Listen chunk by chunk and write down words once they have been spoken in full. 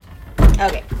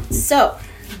Okay, so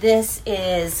this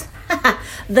is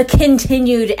the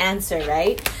continued answer,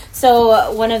 right?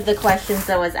 So one of the questions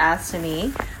that was asked to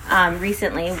me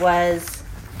recently was,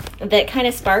 that kind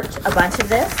of sparked a bunch of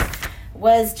this,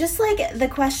 was just like the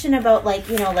question about like,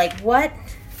 you know, like what,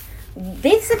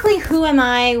 basically who am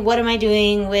I, what am I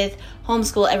doing with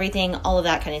homeschool, everything, all of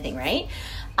that kind of thing, right?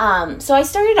 So I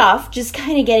started off just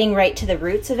kind of getting right to the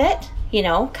roots of it, you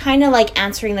know, kind of like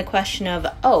answering the question of,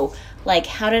 oh, like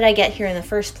how did I get here in the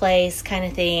first place kind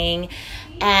of thing,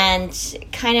 and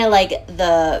kind of like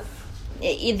the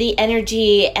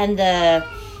energy and the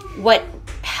what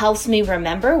helps me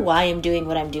remember why I'm doing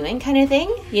what I'm doing kind of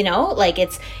thing, you know, like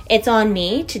it's on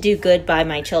me to do good by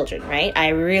my children, right? I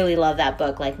really love that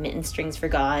book, like Mitten Strings for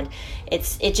God.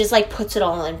 It just like puts it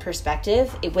all in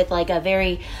perspective with like a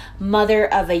very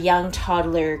mother of a young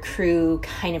toddler crew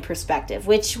kind of perspective,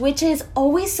 which is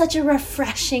always such a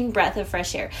refreshing breath of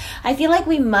fresh air. I feel like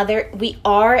we mother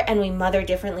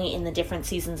differently in the different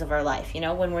seasons of our life, you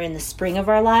know, when we're in the spring of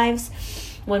our lives,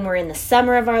 when we're in the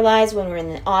summer of our lives, when we're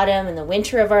in the autumn and the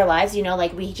winter of our lives, you know,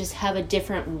 like we just have a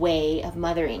different way of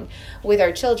mothering with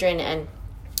our children and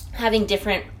having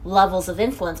different levels of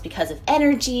influence because of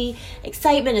energy,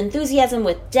 excitement, enthusiasm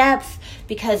with depth,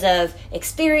 because of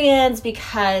experience,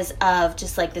 because of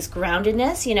just like this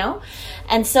groundedness, you know?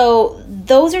 And so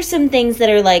those are some things that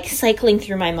are like cycling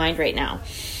through my mind right now.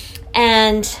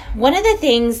 And one of the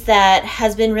things that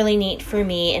has been really neat for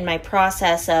me in my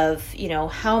process of, you know,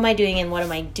 how am I doing and what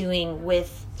am I doing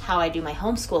with how I do my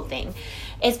homeschool thing,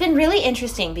 it's been really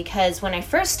interesting because when I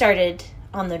first started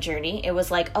on the journey, it was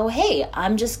like, oh, hey,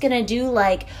 I'm just going to do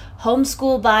like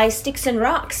homeschool by sticks and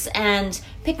rocks and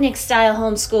picnic style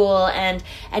homeschool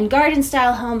and garden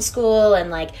style homeschool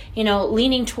and like, you know,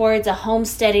 leaning towards a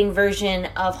homesteading version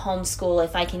of homeschool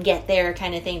if I can get there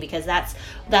kind of thing, because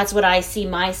that's what I see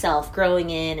myself growing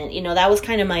in. And, you know, that was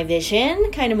kind of my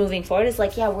vision kind of moving forward, is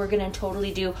like, yeah, we're going to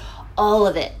totally do all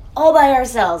of it all by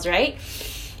ourselves, right?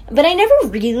 But I never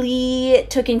really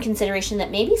took in consideration that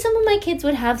maybe some of my kids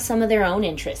would have some of their own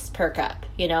interests perk up,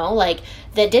 you know, like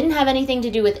that didn't have anything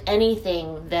to do with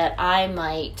anything that I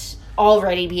might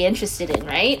already be interested in,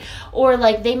 right? Or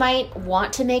like they might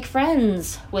want to make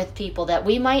friends with people that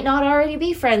we might not already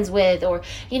be friends with, or,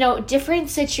 you know, different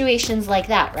situations like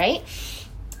that, right?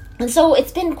 And so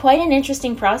it's been quite an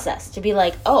interesting process to be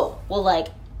like, oh, well, like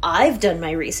I've done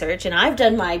my research and I've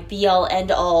done my be-all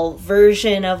end-all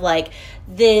version of like,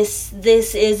 this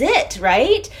is it,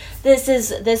 right? This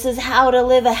is how to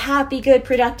live a happy, good,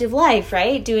 productive life,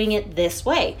 right? Doing it this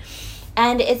way.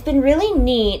 And it's been really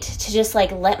neat to just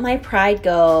like let my pride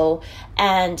go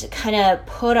and kind of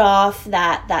put off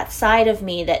that side of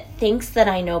me that thinks that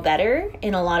I know better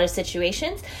in a lot of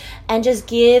situations, and just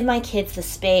give my kids the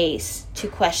space to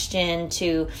question,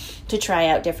 to try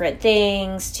out different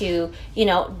things, to, you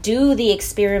know, do the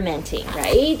experimenting,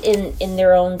 right? In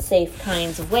their own safe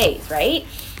kinds of ways, right?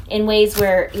 In ways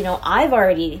where, you know, I've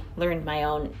already learned my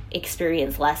own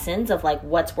experience lessons of like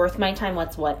what's worth my time,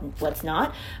 what's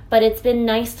not. But it's been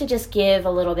nice to just give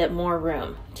a little bit more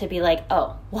room to be like,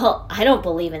 oh, well, I don't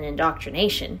believe in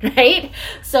indoctrination, right?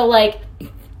 So like,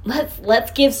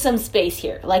 let's give some space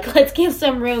here. Like, let's give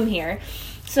some room here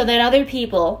so that other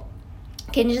people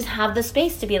can just have the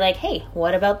space to be like, hey,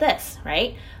 what about this,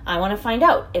 right? I want to find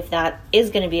out if that is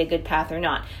going to be a good path or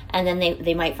not. And then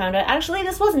they might find out, actually,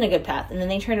 this wasn't a good path. And then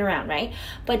they turn around, right?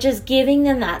 But just giving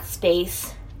them that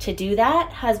space to do that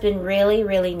has been really,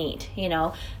 really neat. You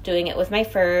know, doing it with my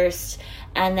first,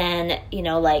 and then, you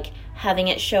know, like having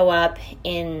it show up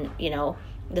in, you know,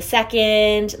 the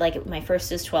second, like my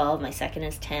first is 12, my second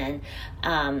is 10,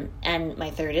 and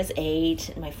my third is 8,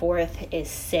 and my fourth is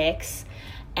 6.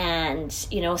 And,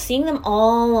 you know, seeing them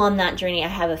all on that journey. I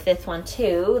have a fifth one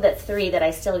too, that's 3, that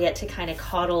I still get to kind of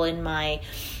coddle in my,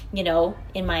 you know,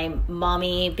 in my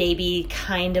mommy baby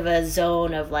kind of a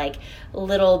zone of like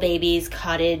little baby's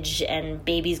cottage and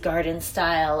baby's garden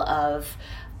style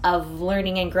of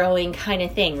learning and growing kind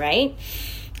of thing, right?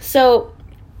 So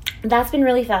that's been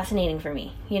really fascinating for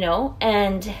me, you know,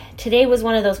 and today was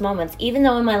one of those moments, even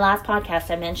though in my last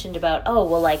podcast I mentioned about, oh,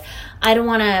 well, like, I don't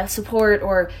want to support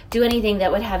or do anything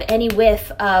that would have any whiff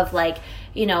of like,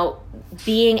 you know,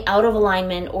 being out of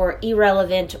alignment or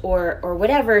irrelevant or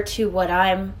whatever to what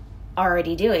I'm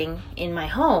already doing in my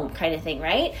home kind of thing,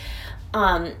 right?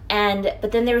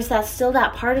 But then there's still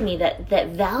that part of me that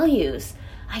values,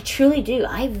 I truly do,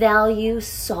 I value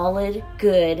solid,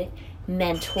 good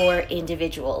mentor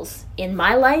individuals in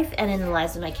my life and in the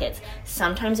lives of my kids.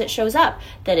 Sometimes it shows up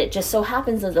that it just so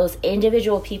happens that those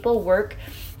individual people work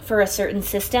for a certain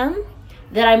system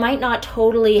that I might not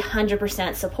totally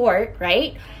 100% support,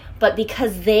 right? but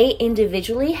because they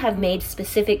individually have made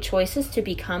specific choices to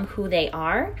become who they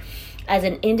are as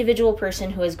an individual person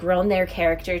who has grown their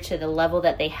character to the level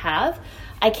that they have,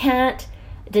 I can't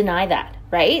deny that,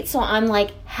 right? So I'm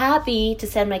like happy to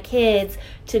send my kids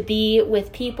to be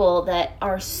with people that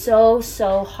are so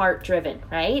heart driven,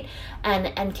 right?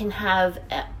 And can have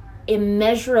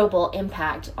immeasurable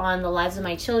impact on the lives of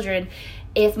my children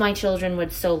if my children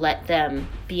would so let them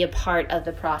be a part of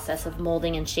the process of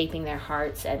molding and shaping their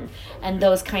hearts and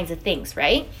those kinds of things,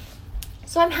 right?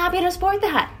 So I'm happy to support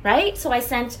that, right? So I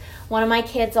sent one of my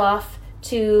kids off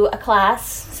to a class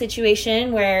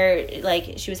situation where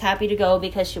like she was happy to go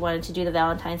because she wanted to do the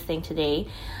Valentine's thing today.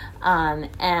 And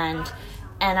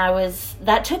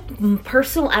that took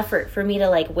personal effort for me to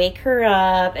like wake her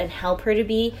up and help her to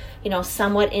be,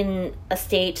 somewhat in a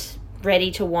state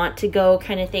ready to want to go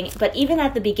kind of thing. But even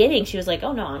at the beginning, she was like,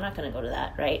 oh no, I'm not going to go to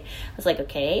that, right? I was like,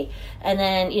 okay. And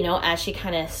then, as she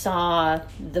kind of saw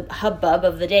the hubbub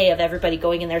of the day of everybody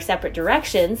going in their separate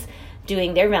directions,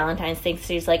 doing their Valentine's thing,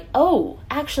 she's like, oh,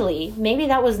 actually, maybe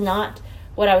that was not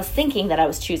what I was thinking that I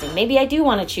was choosing. Maybe I do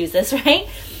want to choose this, right?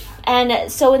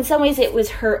 And so in some ways it was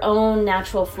her own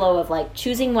natural flow of like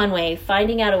choosing one way,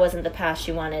 finding out it wasn't the path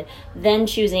she wanted, then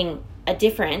choosing a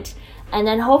different, and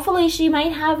then hopefully she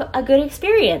might have a good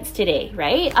experience today,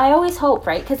 right? I always hope,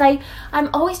 right? Because I'm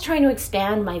always trying to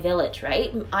expand my village,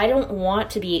 right? I don't want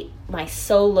to be the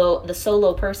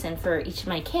solo person for each of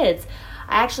my kids.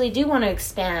 I actually do want to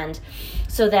expand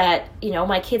so that,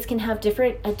 my kids can have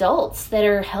different adults that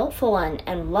are helpful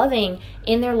and loving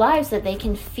in their lives that they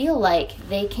can feel like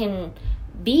they can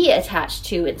be attached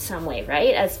to in some way,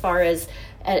 right? As far as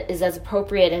is as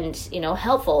appropriate and,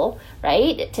 helpful,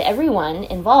 right? To everyone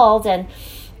involved. And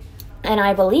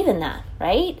I believe in that,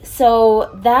 right?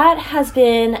 So that has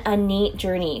been a neat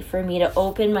journey for me to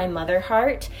open my mother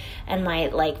heart and my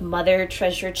like mother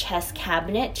treasure chest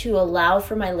cabinet to allow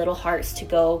for my little hearts to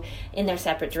go in their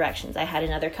separate directions. I had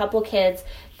another couple kids.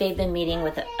 They've been meeting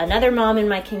with another mom in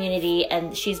my community,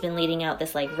 and she's been leading out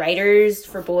this like writers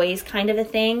for boys kind of a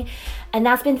thing. And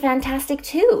that's been fantastic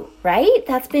too, right?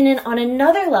 That's been on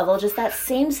another level, just that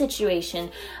same situation,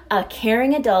 a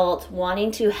caring adult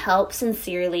wanting to help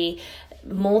sincerely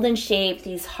mold and shape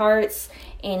these hearts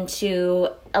into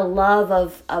a love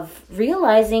of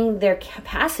realizing their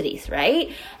capacities,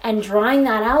 right? And drawing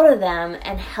that out of them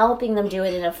and helping them do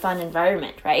it in a fun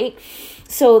environment, right?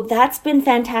 So that's been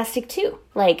fantastic too.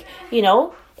 Like,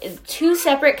 two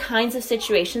separate kinds of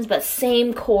situations, but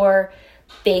same core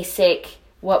basic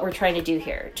what we're trying to do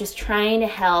here. Just trying to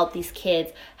help these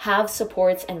kids have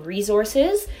supports and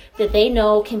resources that they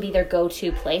know can be their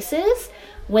go-to places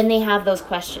when they have those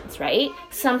questions, right?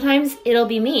 Sometimes it'll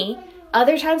be me.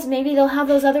 Other times, maybe they'll have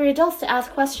those other adults to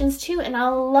ask questions too, and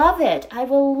I'll love it. I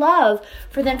will love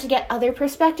for them to get other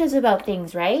perspectives about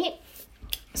things, right?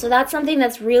 So that's something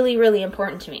that's really, really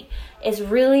important to me. It's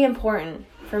really important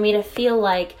for me to feel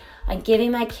like I'm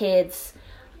giving my kids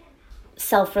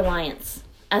self-reliance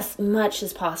as much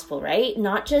as possible, right?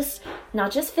 Not just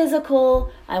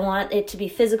physical. I want it to be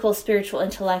physical, spiritual,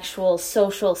 intellectual,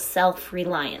 social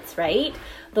self-reliance, right?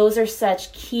 Those are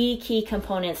such key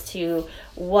components to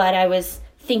what I was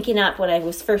thinking up when I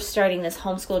was first starting this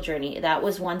homeschool journey. That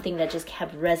was one thing that just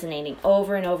kept resonating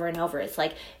over and over and over. It's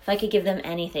like, if I could give them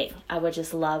anything, I would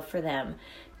just love for them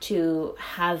to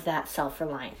have that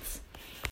self-reliance.